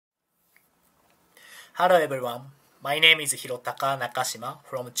Hello everyone, my name is Hirotaka Nakashima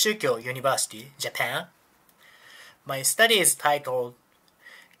from Chukyo University, Japan. My study is titled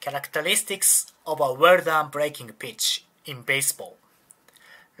Characteristics of a well-done breaking pitch in baseball.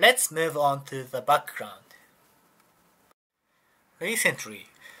 Let's move on to the background. Recently,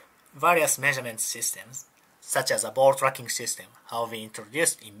 various measurement systems, such as a ball tracking system, have been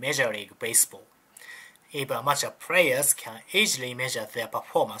introduced in Major League Baseball. Even amateur players can easily measure their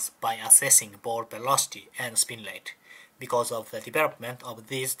performance by assessing ball velocity and spin rate because of the development of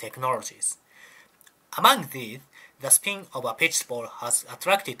these technologies. Among these, the spin of a pitched ball has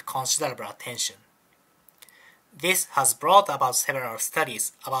attracted considerable attention. This has brought about several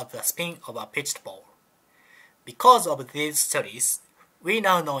studies about the spin of a pitched ball. Because of these studies, we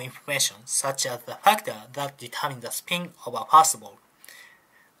now know information such as the factor that determine the spin of a fastball,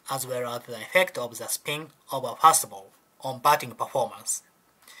 as well as the effect of the spin of a fastball on batting performance.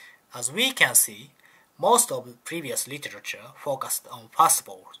 As we can see, most of the previous literature focused on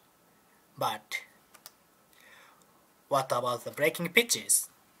fastballs. But what about the breaking pitches?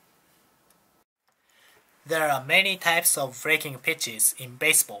 There are many types of breaking pitches in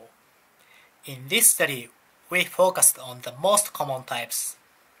baseball. In this study, we focused on the most common types: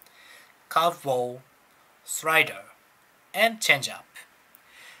 curveball, slider, and changeup.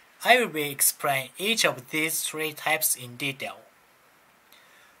 I will explain each of these three types in detail.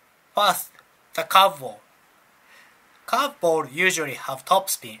 First, the curveball. Curveball usually have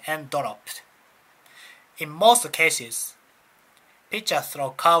topspin and drop. In most cases, pitchers throw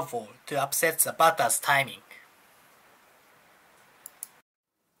curveball to upset the batter's timing.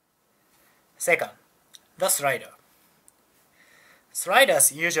 Second, the slider.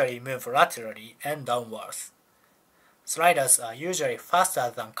 Sliders usually move laterally and downwards. Sliders are usually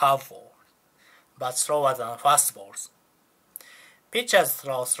faster than curveballs, but slower than fastballs. Pitchers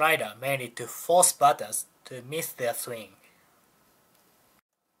throw slider mainly to force batters to miss their swing.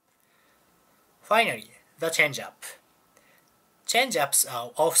 Finally, the changeup. Changeups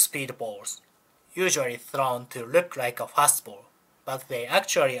are off-speed balls, usually thrown to look like a fastball, but they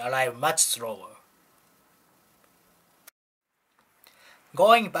actually arrive much slower.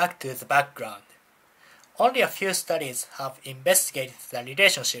 Going back to the background, only a few studies have investigated the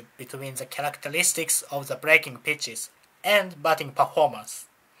relationship between the characteristics of the breaking pitches and batting performance.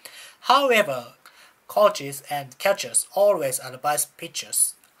 However, coaches and catchers always advise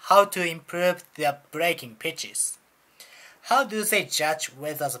pitchers how to improve their breaking pitches. How do they judge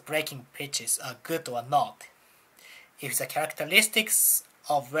whether the breaking pitches are good or not? If the characteristics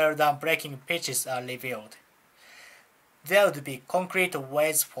of well-done breaking pitches are revealed, there would be concrete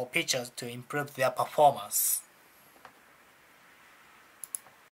ways for pitchers to improve their performance.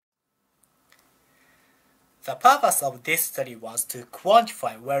 The purpose of this study was to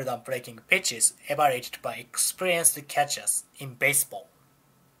quantify well-done breaking pitches evaluated by experienced catchers in baseball.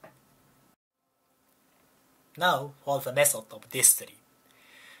 Now for the method of this study.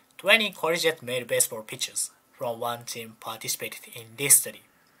 20 collegiate male baseball pitchers from one team participated in this study.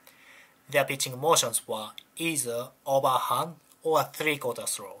 Their pitching motions were either overhand or three-quarter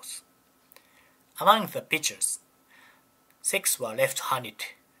throws. Among the pitchers, 6 were left-handed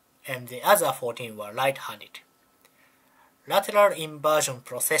and the other 14 were right-handed. Lateral inversion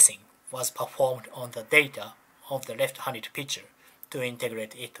processing was performed on the data of the left-handed pitcher to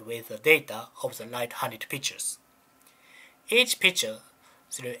integrate it with the data of the right-handed pitchers. Each pitcher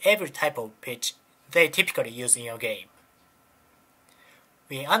threw every type of pitch they typically use in a game.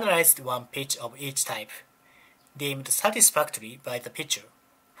 We analyzed one pitch of each type, deemed satisfactory by the pitcher,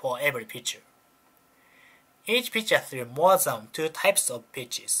 for every pitcher. Each pitcher threw more than 2 types of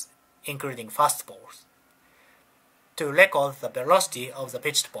pitches, including fastballs. To record the velocity of the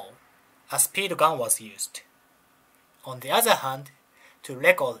pitched ball, a speed gun was used. On the other hand, to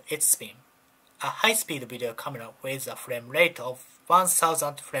record its spin, a high-speed video camera with a frame rate of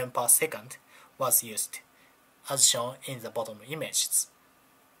 1000 frames per second was used, as shown in the bottom images.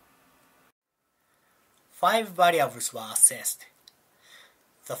 5 variables were assessed.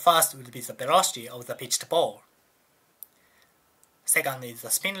 The first would be the velocity of the pitched ball. Second is the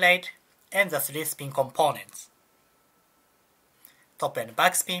spin rate and the 3 spin components: top and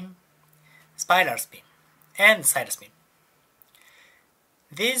back spin, spiral spin, and side spin.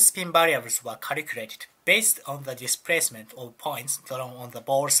 These spin variables were calculated based on the displacement of points drawn on the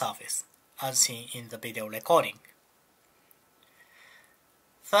ball surface, as seen in the video recording.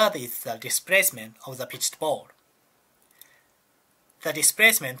 Third is the displacement of the pitched ball. The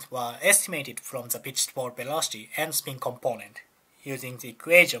displacement were estimated from the pitched ball velocity and spin component using the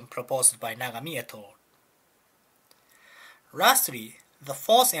equation proposed by Nagami et al. Lastly, The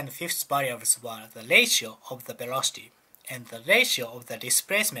fourth and fifth variables were the ratio of the velocity and the ratio of the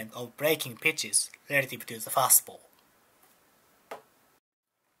displacement of breaking pitches relative to the fastball.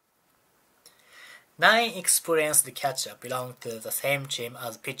 9 experienced catchers belong to the same team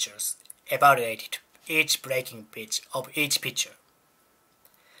as pitchers, evaluated each breaking pitch of each pitcher.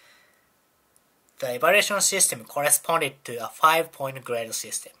 The evaluation system corresponded to a 5-point grade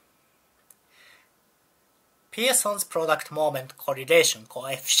system. Pearson's product moment correlation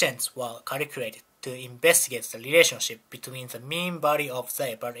coefficients were calculated to investigate the relationship between the mean value of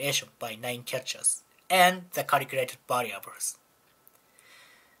the evaluation by 9 catchers and the calculated variables.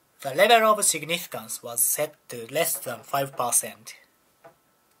 The level of significance was set to less than 5%.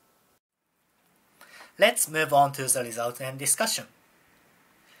 Let's move on to the results and discussion.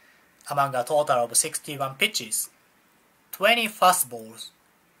 Among a total of 61 pitches, 20 fastballs,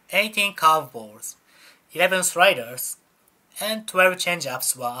 18 curveballs, 11 sliders, and 12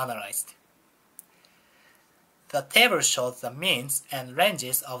 changeups were analyzed. The table shows the means and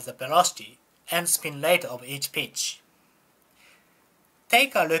ranges of the velocity and spin rate of each pitch.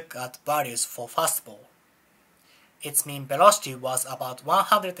 Take a look at values for fastball. Its mean velocity was about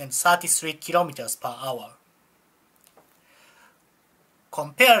 133 km per hour.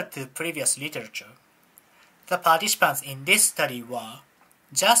 Compared to previous literature, the participants in this study were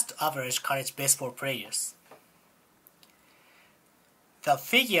just average college baseball players. The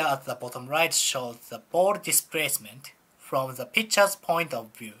figure at the bottom right shows the ball displacement from the pitcher's point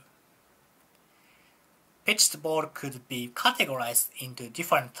of view. Pitched ball could be categorized into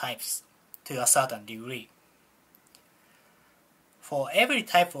different types to a certain degree. For every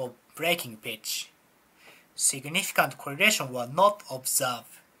type of breaking pitch, significant correlation was not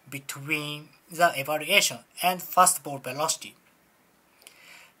observed between the evaluation and fastball velocity.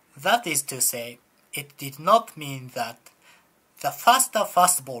 That is to say, it did not mean that the faster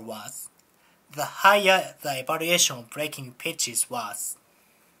fastball was, the higher the evaluation of breaking pitches was.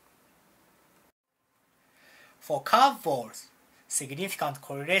 For curveballs, significant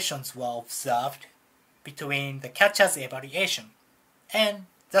correlations were observed between the catcher's evaluation and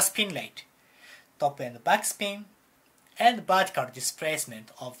the spin rate, top and backspin, and vertical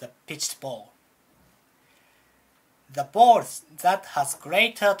displacement of the pitched ball. The balls that has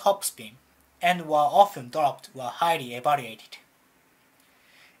greater topspin and were often dropped were highly evaluated.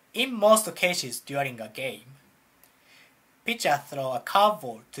 In most cases during a game, pitchers throw a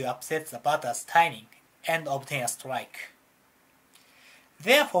curveball to upset the batter's timing and obtain a strike.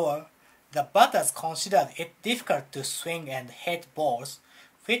 Therefore, the batters considered it difficult to swing and hit balls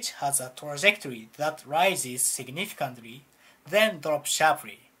which has a trajectory that rises significantly then drops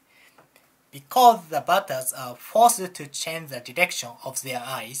sharply, because the batters are forced to change the direction of their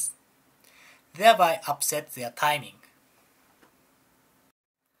eyes, thereby upset their timing.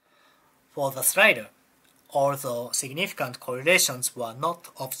 For the slider, although significant correlations were not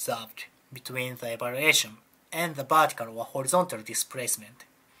observed between the evaluation and the vertical or horizontal displacement,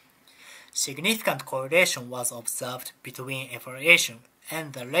 significant correlation was observed between evaluation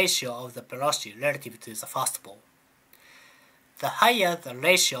and the ratio of the velocity relative to the fastball. The higher the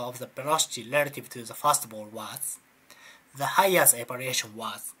ratio of the velocity relative to the fastball was, the higher the evaluation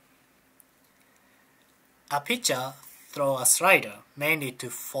was. A pitcher throws a slider mainly to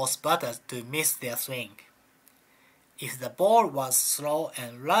force batters to miss their swing. If the ball was slow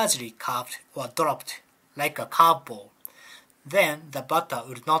and largely curved or dropped like a curveball, then the batter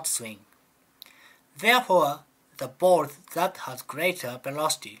would not swing. Therefore, the balls that had greater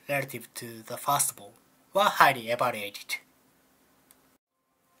velocity relative to the fastball were highly evaluated.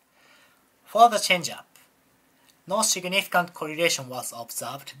 For the changeup, no significant correlation was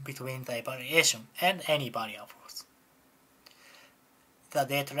observed between the evaluation and any variables. The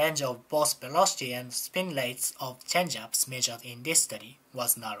data range of both velocity and spin rates of changeups measured in this study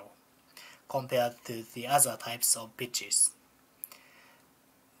was narrow, compared to the other types of pitches.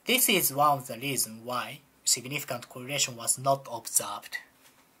 This is one of the reasons why significant correlation was not observed.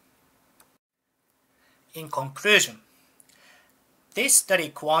 In conclusion, this study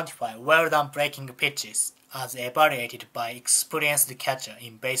quantified well-done breaking pitches as evaluated by experienced catcher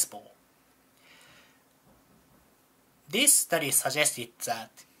in baseball. This study suggested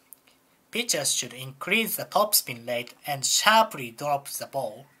that pitchers should increase the topspin rate and sharply drop the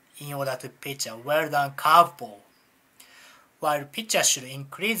ball in order to pitch a well-done curveball, while pitchers should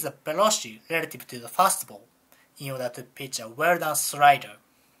increase the velocity relative to the fastball in order to pitch a well-done slider.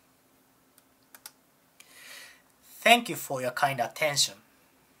 Thank you for your kind attention.